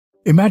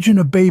Imagine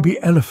a baby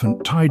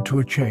elephant tied to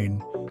a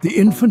chain. The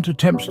infant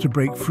attempts to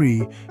break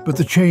free, but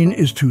the chain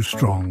is too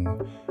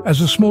strong.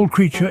 As a small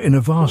creature in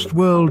a vast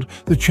world,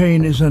 the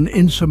chain is an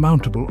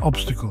insurmountable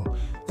obstacle.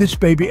 This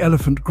baby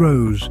elephant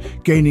grows,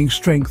 gaining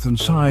strength and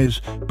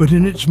size, but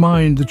in its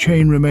mind the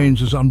chain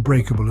remains as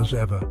unbreakable as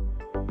ever.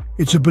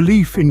 It's a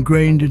belief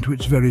ingrained into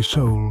its very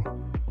soul,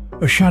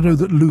 a shadow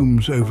that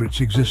looms over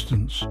its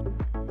existence.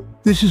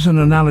 This is an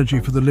analogy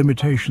for the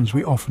limitations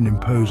we often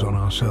impose on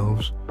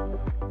ourselves.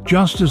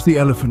 Just as the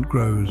elephant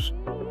grows,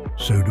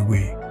 so do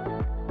we.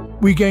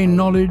 We gain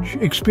knowledge,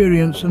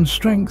 experience and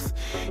strength,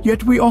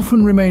 yet we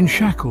often remain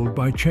shackled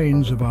by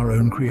chains of our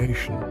own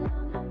creation.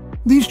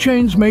 These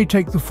chains may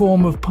take the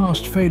form of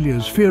past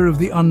failures, fear of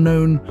the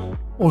unknown,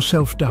 or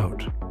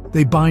self-doubt.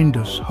 They bind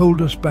us,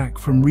 hold us back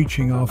from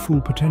reaching our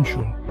full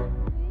potential.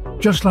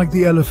 Just like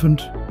the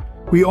elephant,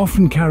 we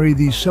often carry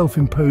these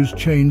self-imposed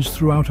chains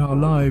throughout our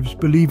lives,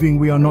 believing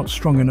we are not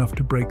strong enough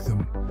to break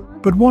them.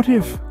 But what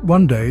if,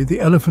 one day,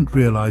 the elephant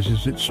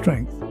realizes its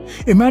strength?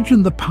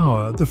 Imagine the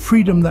power, the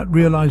freedom that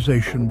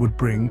realization would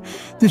bring.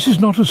 This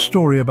is not a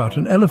story about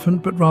an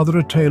elephant, but rather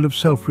a tale of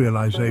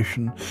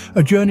self-realization,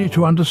 a journey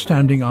to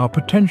understanding our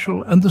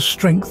potential and the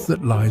strength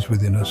that lies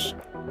within us.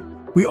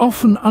 We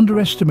often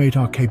underestimate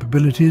our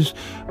capabilities,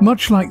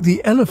 much like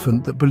the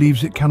elephant that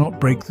believes it cannot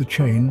break the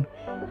chain.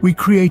 We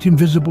create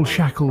invisible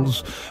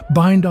shackles,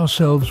 bind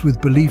ourselves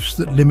with beliefs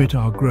that limit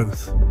our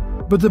growth.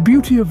 But the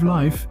beauty of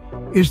life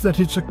is that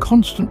it's a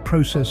constant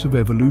process of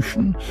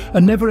evolution, a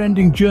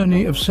never-ending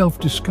journey of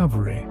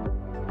self-discovery.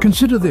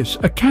 Consider this: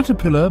 a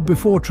caterpillar,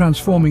 before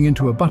transforming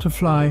into a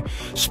butterfly,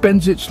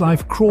 spends its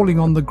life crawling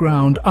on the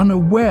ground,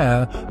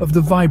 unaware of the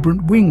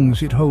vibrant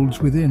wings it holds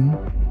within.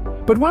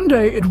 But one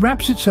day it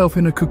wraps itself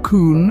in a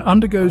cocoon,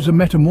 undergoes a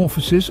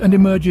metamorphosis and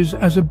emerges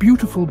as a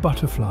beautiful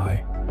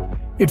butterfly.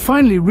 It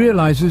finally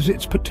realizes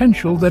its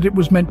potential, that it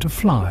was meant to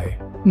fly,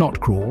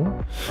 not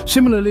crawl.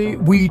 Similarly,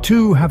 we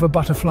too have a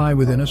butterfly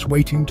within us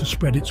waiting to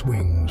spread its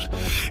wings.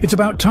 It's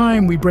about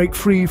time we break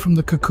free from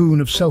the cocoon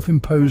of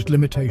self-imposed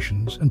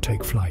limitations and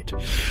take flight.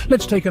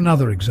 Let's take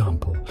another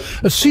example.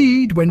 A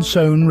seed, when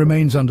sown,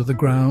 remains under the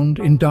ground,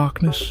 in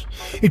darkness.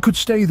 It could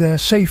stay there,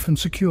 safe and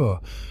secure.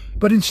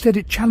 But instead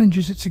it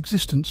challenges its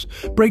existence,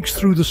 breaks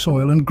through the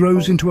soil and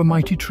grows into a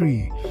mighty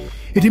tree.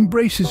 It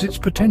embraces its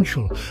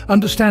potential,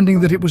 understanding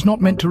that it was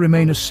not meant to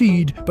remain a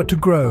seed, but to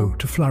grow,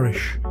 to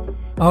flourish.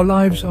 Our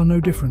lives are no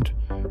different.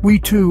 We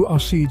too are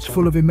seeds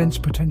full of immense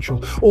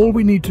potential. All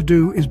we need to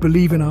do is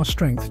believe in our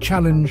strength,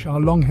 challenge our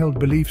long-held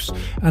beliefs,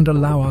 and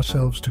allow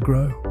ourselves to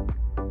grow.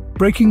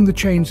 Breaking the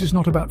chains is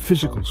not about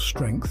physical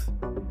strength.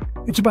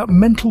 It's about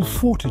mental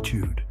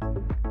fortitude,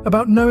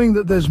 about knowing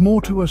that there's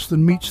more to us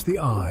than meets the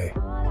eye.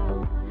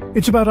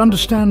 It's about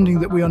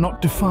understanding that we are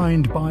not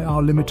defined by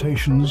our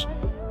limitations,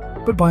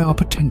 but by our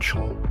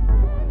potential.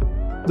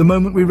 The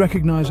moment we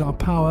recognize our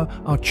power,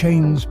 our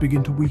chains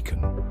begin to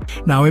weaken.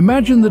 Now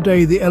imagine the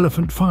day the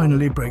elephant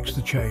finally breaks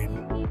the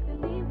chain.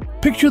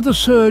 Picture the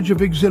surge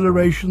of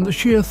exhilaration, the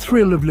sheer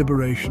thrill of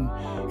liberation.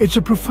 It's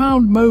a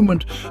profound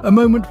moment, a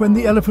moment when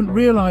the elephant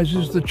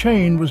realizes the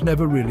chain was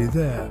never really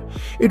there.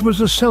 It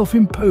was a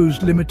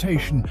self-imposed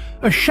limitation,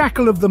 a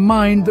shackle of the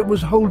mind that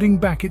was holding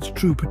back its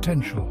true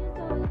potential.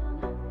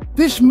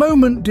 This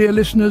moment, dear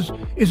listeners,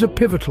 is a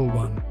pivotal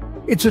one.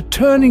 It's a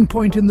turning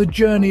point in the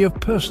journey of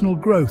personal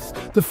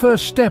growth, the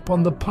first step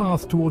on the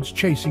path towards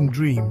chasing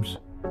dreams.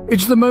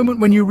 It's the moment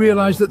when you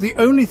realize that the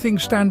only thing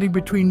standing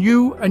between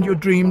you and your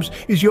dreams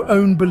is your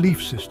own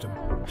belief system.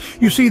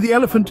 You see, the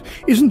elephant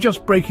isn't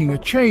just breaking a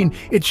chain,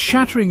 it's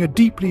shattering a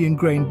deeply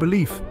ingrained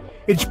belief.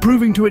 It's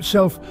proving to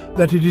itself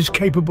that it is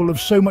capable of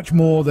so much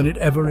more than it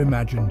ever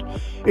imagined.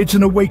 It's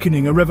an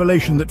awakening, a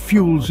revelation that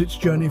fuels its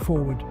journey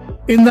forward.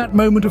 In that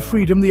moment of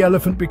freedom, the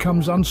elephant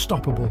becomes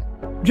unstoppable.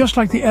 Just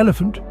like the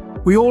elephant,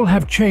 we all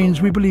have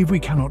chains we believe we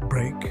cannot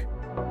break.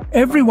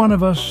 Every one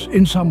of us,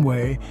 in some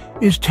way,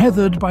 is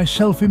tethered by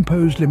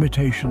self-imposed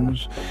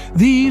limitations.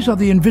 These are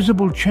the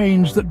invisible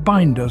chains that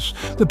bind us,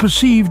 the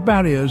perceived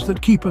barriers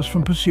that keep us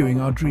from pursuing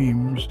our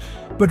dreams.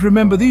 But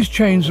remember, these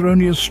chains are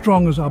only as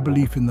strong as our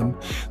belief in them.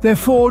 They're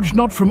forged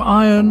not from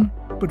iron,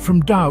 but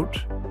from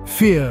doubt,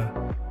 fear,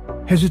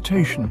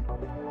 hesitation.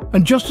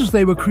 And just as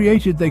they were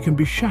created, they can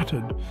be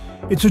shattered.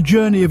 It's a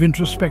journey of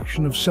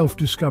introspection, of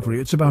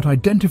self-discovery. It's about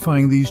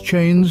identifying these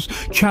chains,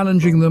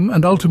 challenging them,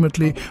 and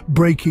ultimately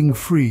breaking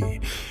free.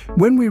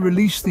 When we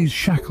release these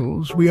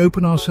shackles, we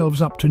open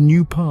ourselves up to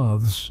new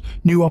paths,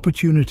 new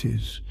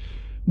opportunities.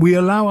 We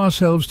allow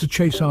ourselves to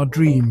chase our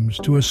dreams,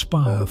 to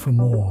aspire for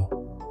more.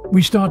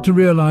 We start to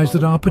realize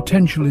that our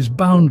potential is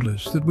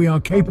boundless, that we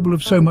are capable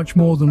of so much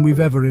more than we've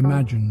ever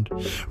imagined.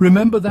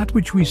 Remember, that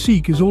which we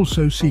seek is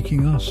also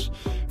seeking us.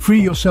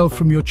 Free yourself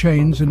from your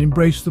chains and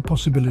embrace the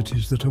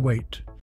possibilities that await.